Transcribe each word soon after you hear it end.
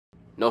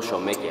No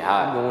show make it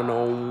hot. Going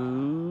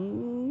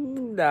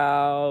on,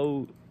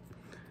 dog.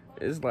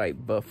 It's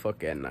like butt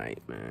fuck at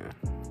night, man.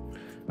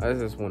 I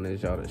just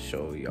wanted y'all to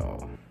show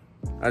y'all.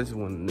 I just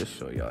wanted to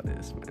show y'all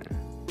this,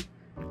 man.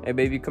 Hey,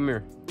 baby, come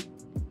here.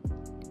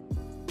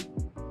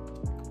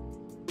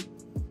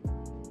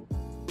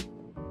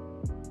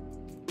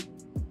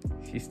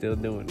 She's still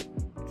doing it.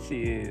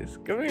 She is.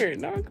 Come here.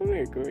 No, come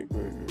here. Come here.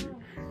 Come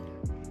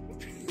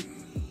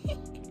here.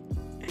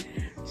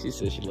 She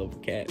said she loves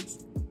cats.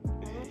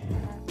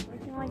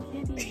 Look at my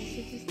kitty.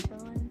 She's just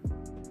chilling.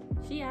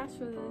 She asked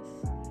for this.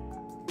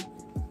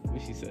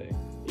 What'd she say?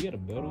 You got a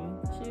belt on?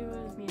 She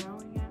was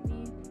meowing at me.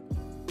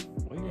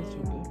 Why you got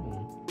your belt on?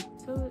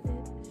 So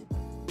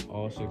it.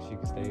 Oh, so she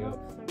can stay up.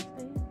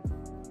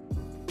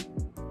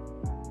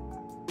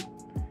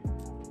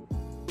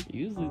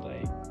 Usually,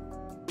 like,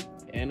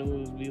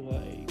 animals be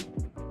like,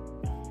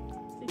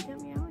 She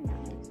kept meowing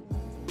at me.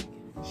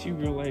 she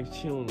real life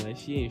chilling, like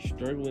she ain't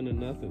struggling or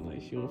nothing,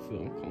 like she don't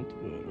feel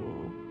uncomfortable at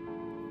all.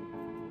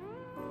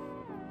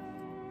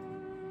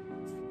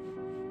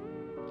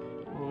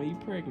 Oh, you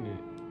pregnant?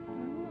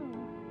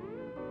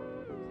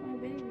 It's my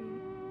baby.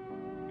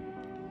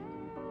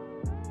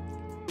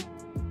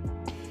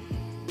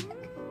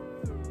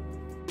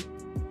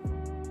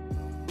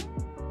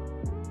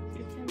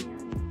 She kept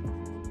meowing.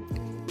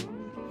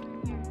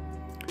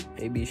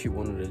 Maybe she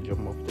wanted to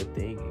jump off the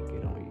thing and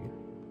get on you.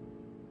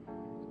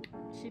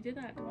 She did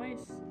that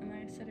twice, and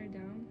I set her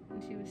down,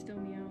 and she was still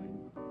meowing.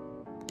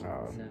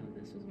 So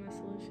this was my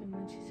solution.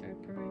 Then she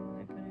started purring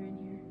when I put her in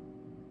here.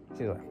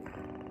 She's like,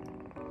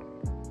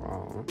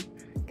 oh,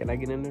 can I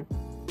get in there?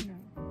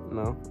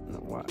 No. No,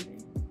 why?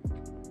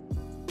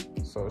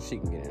 So she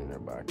can get in there,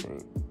 but I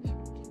can't.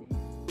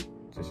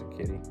 Just a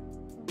kitty.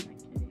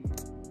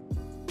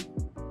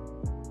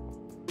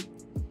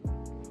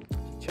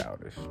 She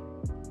childish.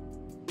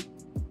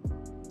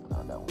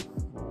 No, that one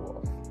flew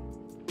off.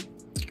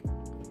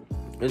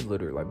 It's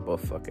literally like butt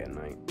fuck at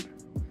night.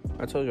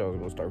 I told you I was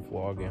gonna start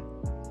vlogging.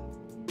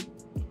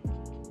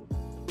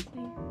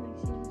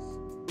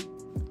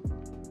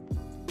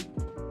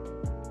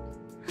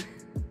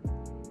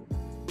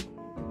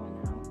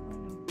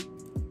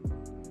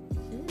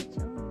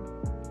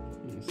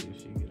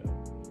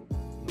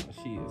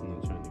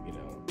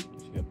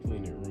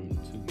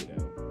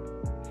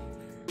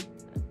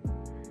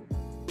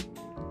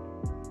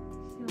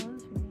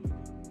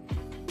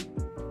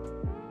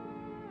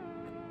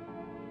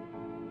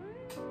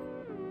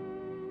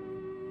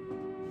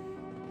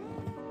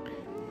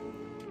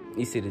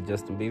 You see the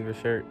Justin Bieber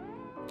shirt?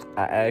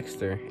 I asked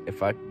her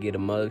if I could get a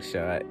mug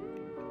shot.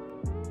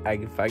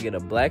 If I get a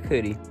black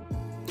hoodie,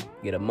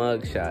 get a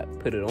mug shot,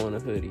 put it on a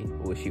hoodie,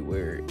 would she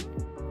wear it?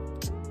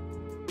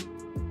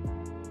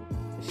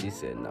 And she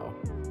said no.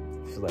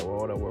 She's like, well,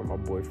 why would I wear my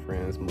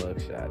boyfriend's mug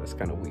shot? That's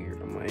kind of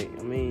weird. I'm like,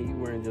 I mean, you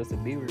wearing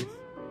Justin Bieber's?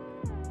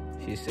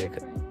 She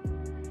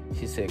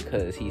said,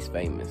 cause he's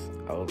famous.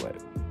 I was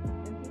like,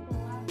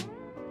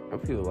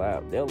 and people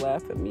laugh. They'll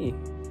laugh at me.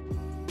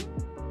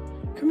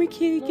 Come here,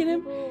 kitty, get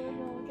him.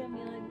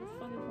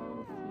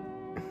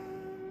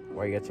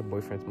 Why you got your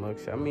boyfriend's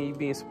mugshot? I mean, you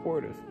being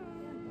supportive.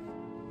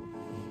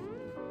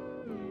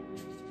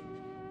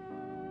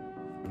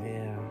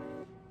 Yeah.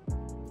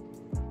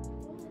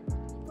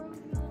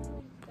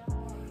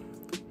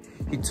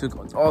 He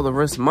took all the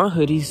rest of my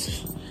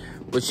hoodies,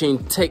 but she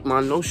didn't take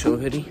my no-show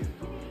hoodie.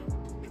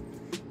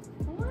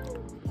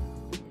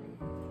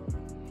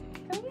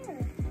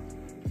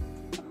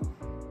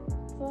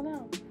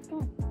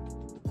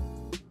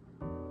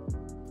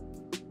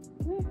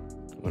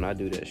 When I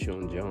do that, she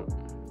don't jump.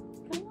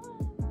 Come on.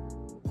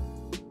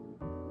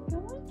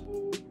 Come on,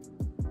 kitty.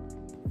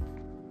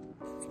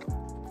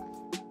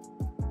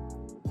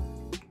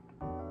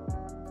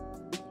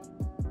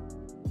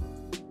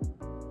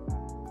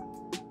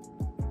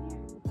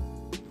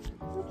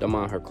 Don't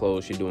mind her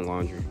clothes. She doing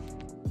laundry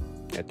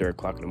at 3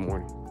 o'clock in the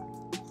morning.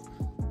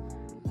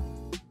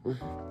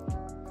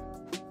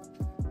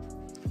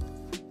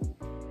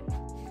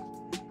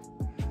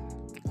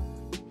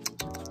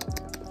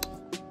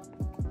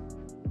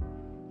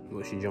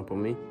 Will she jump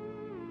on me?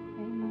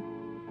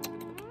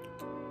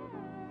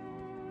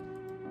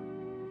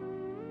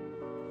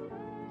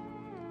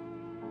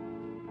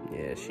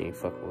 Yeah, she ain't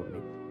fucking with me.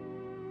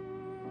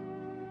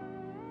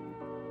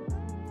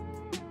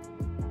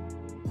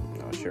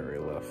 No, she already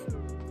left.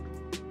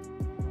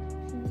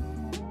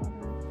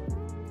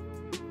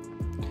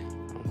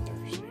 I'm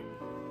thirsty.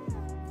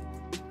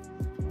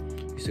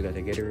 You still got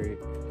that Gatorade?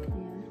 Yeah.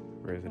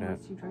 Where is it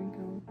at? You drink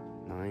them.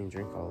 No, I ain't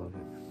drink all of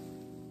it.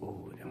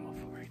 Oh, that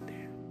motherfucker right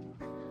there.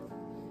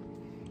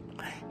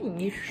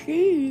 You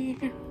see?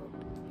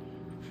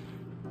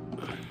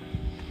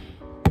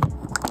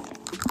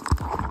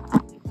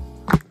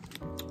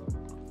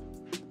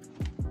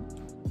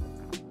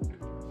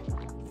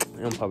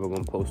 I'm probably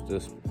gonna post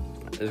this.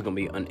 It's gonna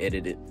be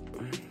unedited.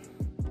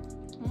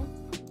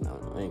 No,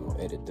 I ain't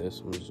gonna edit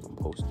this. I'm just gonna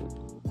post it.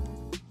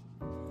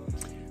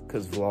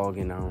 Cause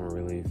vlogging, I don't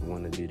really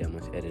want to do that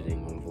much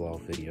editing on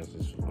vlog videos.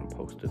 Just gonna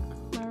post it.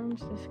 My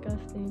room's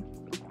disgusting.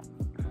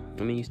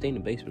 I mean, you stay in the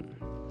basement.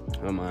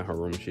 I don't mind her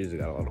room. She's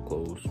got a lot of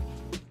clothes.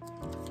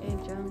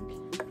 And junk.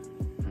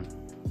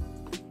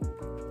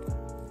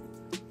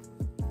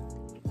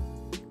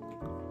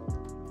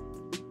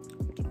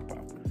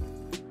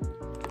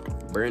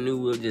 Brand new,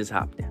 we'll just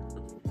hop down.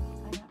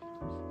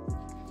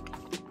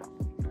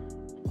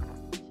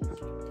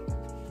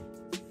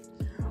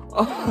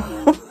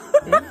 Oh.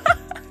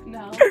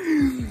 No.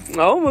 I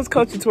almost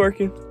caught you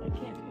twerking. I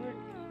can't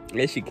twerk.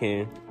 Yes, you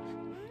can.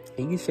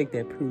 And you can shake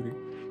that pooter.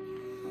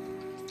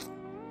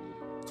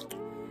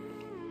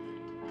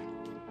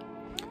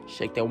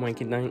 Shake that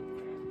wanky dank.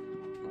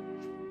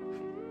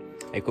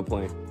 Hey, quit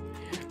playing.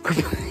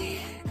 Quit playing.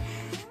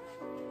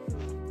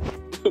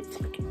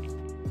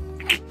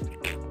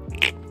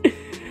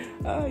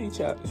 Ah, you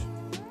childish.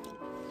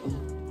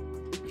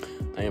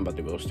 I am about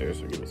to go upstairs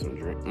to get me some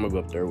drink. I'm gonna go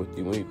up there with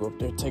you when you go up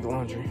there. Take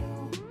laundry.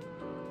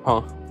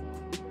 Huh?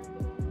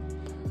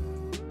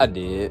 I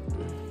did.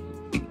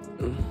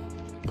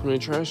 Put in a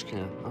trash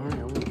can. Alright.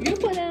 You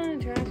put that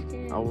in a trash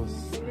can. I was.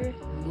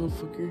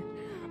 Motherfucker.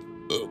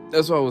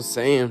 That's what I was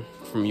saying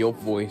from your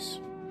voice.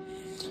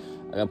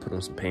 I gotta put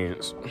on some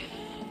pants.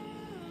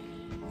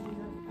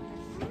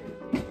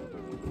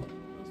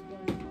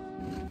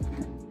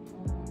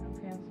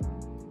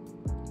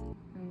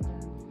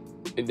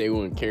 They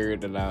wouldn't care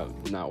that I'm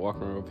not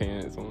walking around with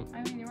pants on.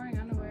 I mean, you're wearing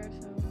underwear,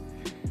 so.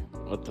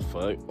 What the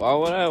fuck? Why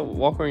would I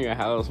walk around your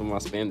house with my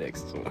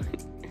spandex on?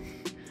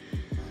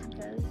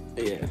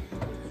 Yeah.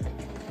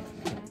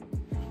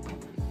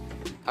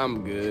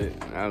 I'm good.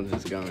 I'm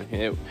just gonna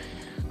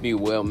be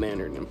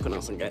well-mannered and put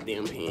on some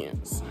goddamn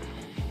pants.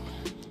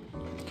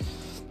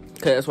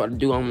 Cause that's what I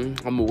do.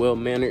 I'm a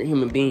well-mannered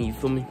human being, you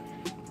feel me?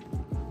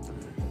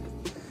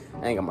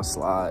 I ain't got my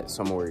slides,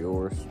 so I'm gonna wear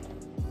yours.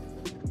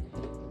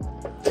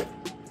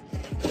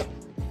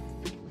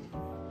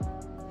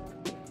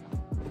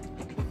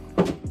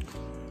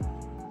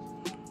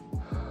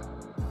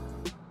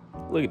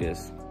 Look at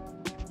this.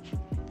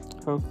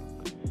 Huh?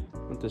 I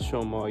want to show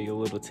them all your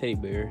little teddy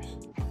bears.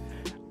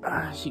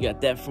 She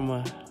got that from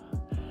my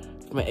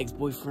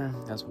ex-boyfriend.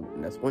 That's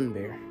one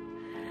bear.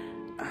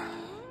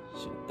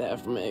 She got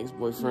that from my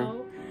ex-boyfriend.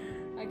 No,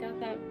 I got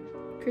that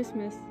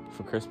Christmas.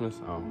 For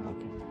Christmas? Oh,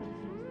 okay.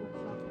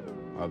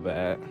 My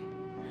bad.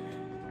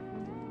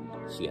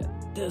 She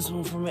got this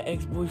one from my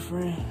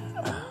ex-boyfriend.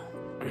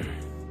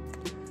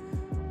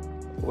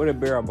 What a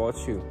bear I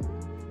bought you.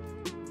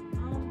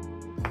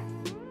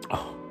 I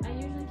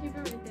usually keep it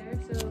right there,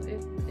 so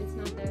if it's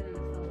not there, then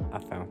it's not. I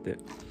found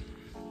it.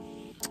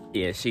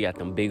 Yeah, she got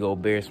them big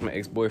old bears from my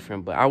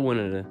ex-boyfriend, but I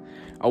wanted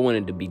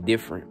to be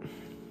different.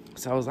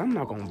 So I was, I'm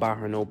not gonna buy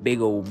her no big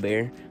old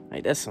bear.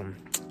 Like that's some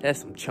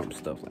chump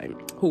stuff. Like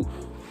who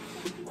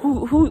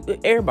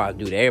everybody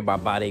do that.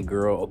 Everybody buy their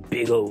girl a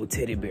big old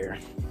teddy bear.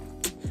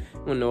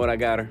 You wanna know what I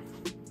got her?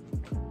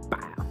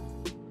 Bow.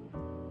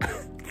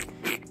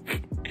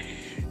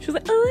 She was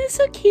like, oh, it's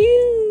so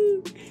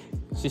cute.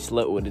 She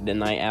slept with it the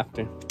night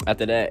after.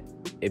 After that,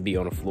 it'd be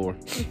on the floor.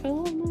 You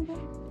fell on my bed?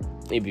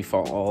 It'd be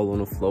fall all on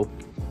the floor.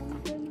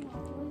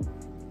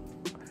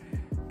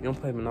 You don't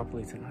play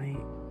Monopoly tonight.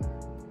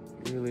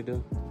 You really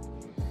do.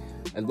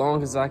 As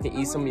long as I can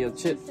eat some of your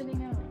chips.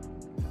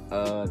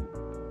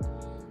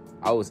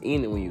 I was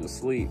eating it when you was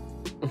asleep.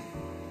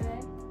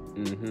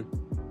 Mm-hmm.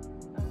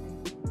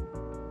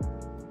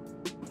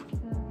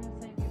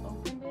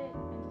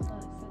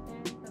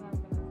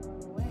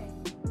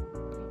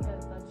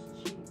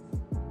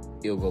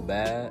 It'll go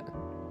bad.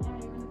 Yeah,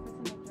 even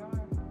if it's in a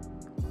jar.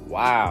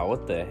 Wow,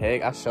 what the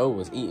heck? I sure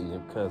was eating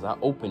it because I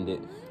opened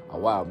it a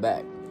while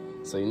back.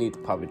 So you need to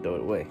probably throw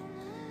it away.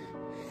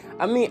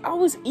 I mean, I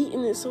was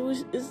eating it, so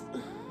it's...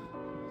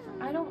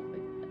 I don't...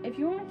 If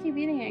you want to keep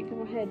eating it,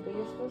 go ahead. But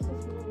you're supposed to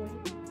throw it away.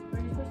 Or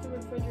you're supposed to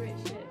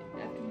refrigerate shit.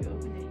 After you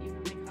open it, you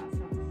don't make hot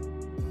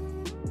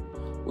sauce.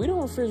 We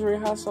don't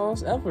refrigerate hot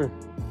sauce ever.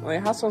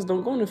 Like, hot sauce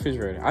don't go in the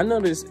refrigerator. I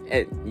noticed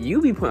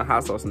you be putting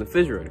hot sauce in the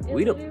refrigerator. It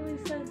we don't... literally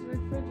says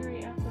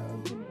refrigerate after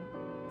opening.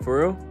 For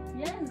real?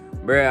 Yes.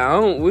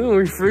 Bruh, we don't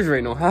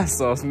refrigerate no hot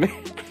sauce, man.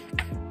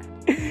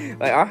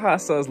 Like, our hot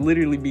sauce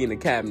literally be in the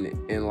cabinet.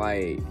 And,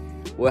 like,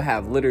 we'll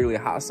have literally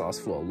hot sauce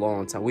for a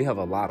long time. We have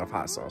a lot of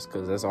hot sauce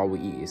because that's all we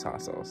eat is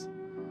hot sauce.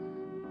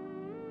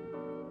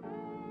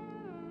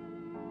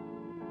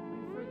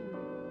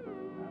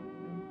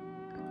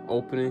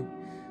 Opening.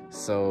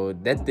 So,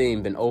 that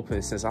thing been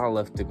open since I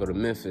left to go to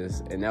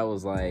Memphis. And that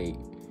was, like,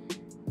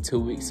 2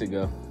 weeks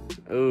ago.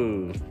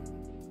 Ooh.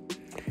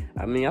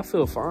 I mean, I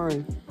feel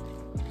fine.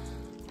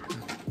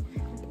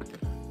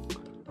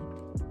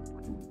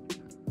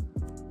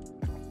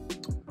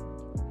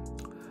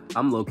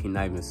 I'm low-key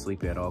not even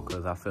sleepy at all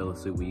because I fell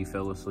asleep when you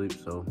fell asleep.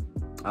 So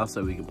I'll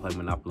say we can play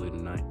Monopoly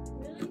tonight.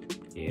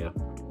 Yeah.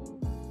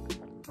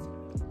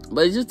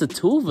 But it's just the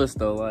two of us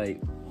though. Like,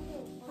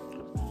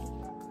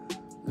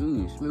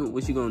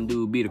 what you gonna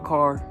do? Be the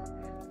car?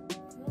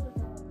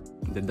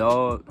 The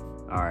dog?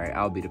 Alright,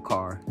 I'll be the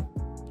car.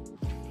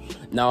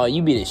 No,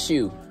 you be the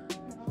shoe.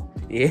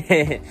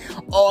 Yeah.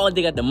 Oh,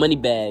 they got the money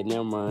bag.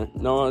 Never mind.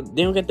 No,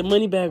 they don't got the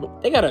money bag.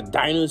 They got a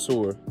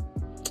dinosaur.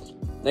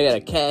 They got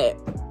a cat.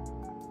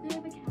 They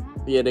have a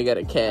cat? Yeah, they got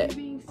a cat.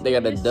 They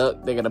got a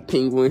duck. They got a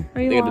penguin.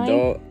 Are you They got lying?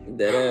 a dog.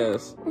 That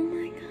ass. Oh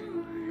my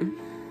god.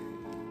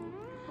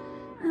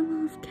 I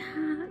love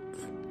cats.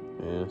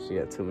 Yeah, she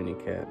got too many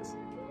cats.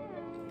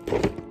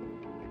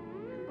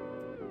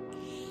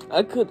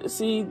 I could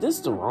see this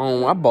is the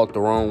wrong one. I bought the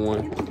wrong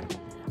one.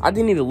 I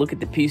didn't even look at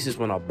the pieces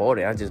when I bought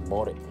it. I just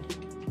bought it.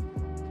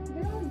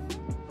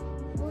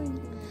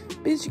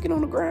 Bitch, you get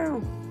on the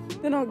ground.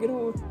 Then I'll get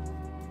on.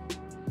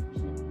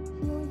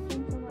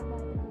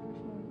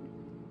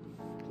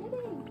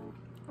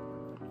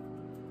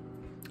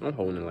 I'm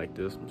holding it like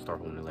this. I'm gonna start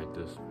holding it like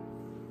this.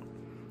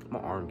 My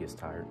arm gets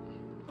tired.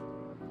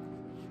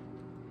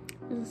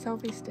 There's a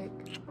selfie stick.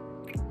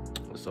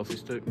 A selfie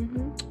stick?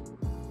 Mm-hmm.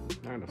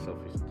 I got a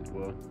selfie stick.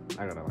 Well,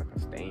 I got like a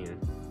stand,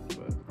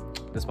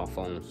 but this is my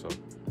phone, so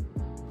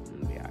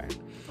it'll be alright.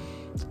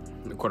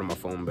 I'm recording my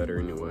phone better,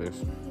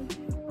 anyways.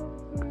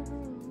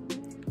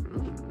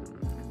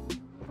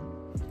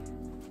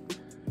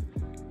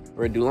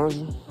 Ready to do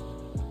laundry?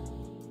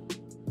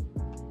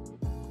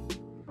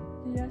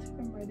 Did you ask if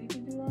I'm ready to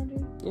do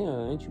laundry?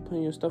 Yeah, ain't you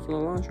putting your stuff in the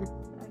laundry?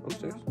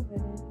 Upstairs?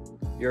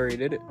 You already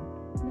did it?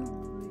 No,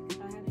 like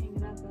I had to hang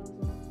it up. That was all.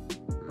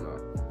 No.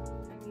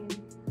 I mean,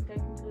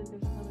 technically,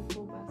 there's another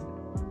full basket of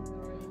laundry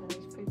already that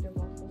was picked up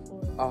off the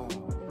floor. Oh. I'm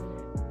not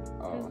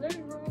doing it. Is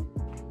there room?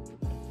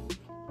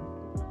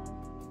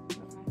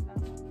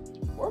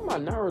 Where my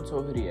Naruto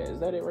hoodie at? Is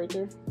that it right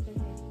there?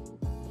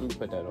 Let me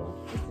put that on.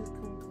 This is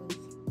clean clothes.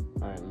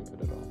 Alright, let me put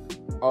it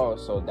on. Oh,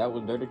 so that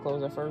was dirty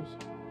clothes at first?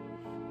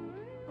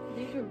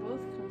 These are both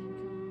clean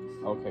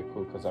clothes. Okay,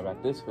 cool, because I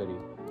got this hoodie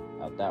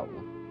out that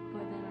one.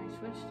 But then I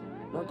switched to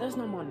it. No, that's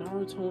not my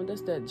Naruto one.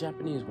 That's that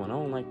Japanese one. I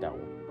don't like that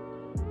one.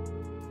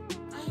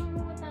 I don't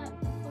know what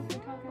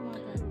you're talking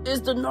about then.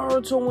 It's the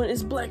Naruto one.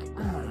 It's black.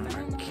 Oh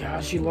my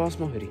gosh, she lost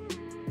my hoodie. I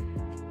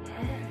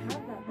don't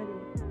have that hoodie.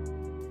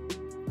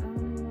 I don't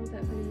even know what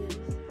that hoodie is.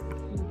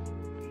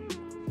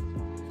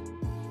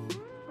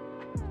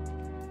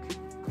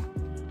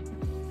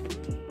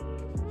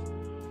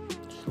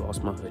 She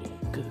lost my hoodie.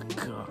 Good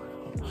God.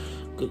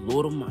 Good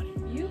Lord Almighty.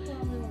 You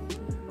probably want to.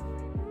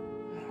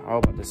 I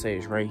was about to say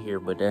it's right here,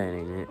 but that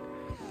ain't it.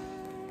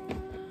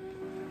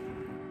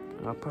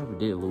 I probably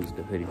did lose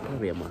the hoodie.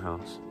 Probably at my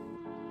house.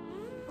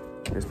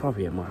 It's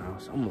probably at my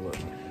house. I'm gonna look.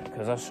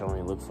 Because I sure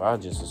ain't look for I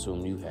just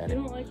assumed you had You it.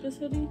 don't like this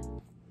hoodie?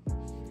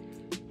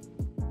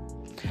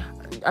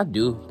 I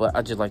do, but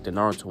I just like the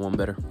Naruto one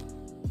better.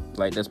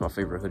 Like, that's my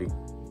favorite hoodie.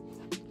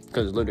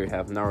 Because it literally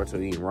have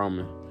Naruto eating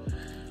ramen.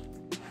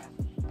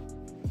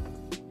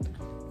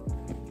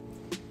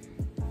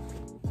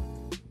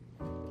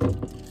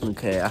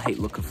 Okay, I hate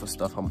looking for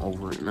stuff. I'm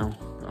over it now.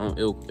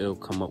 It'll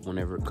come up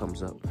whenever it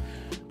comes up.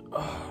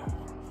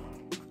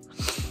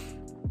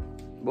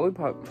 But we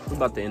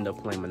about to end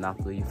up playing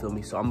Monopoly, you feel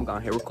me? So I'm gonna go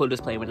ahead and record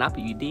this playing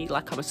Monopoly. You dig?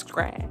 Like, comment,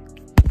 subscribe.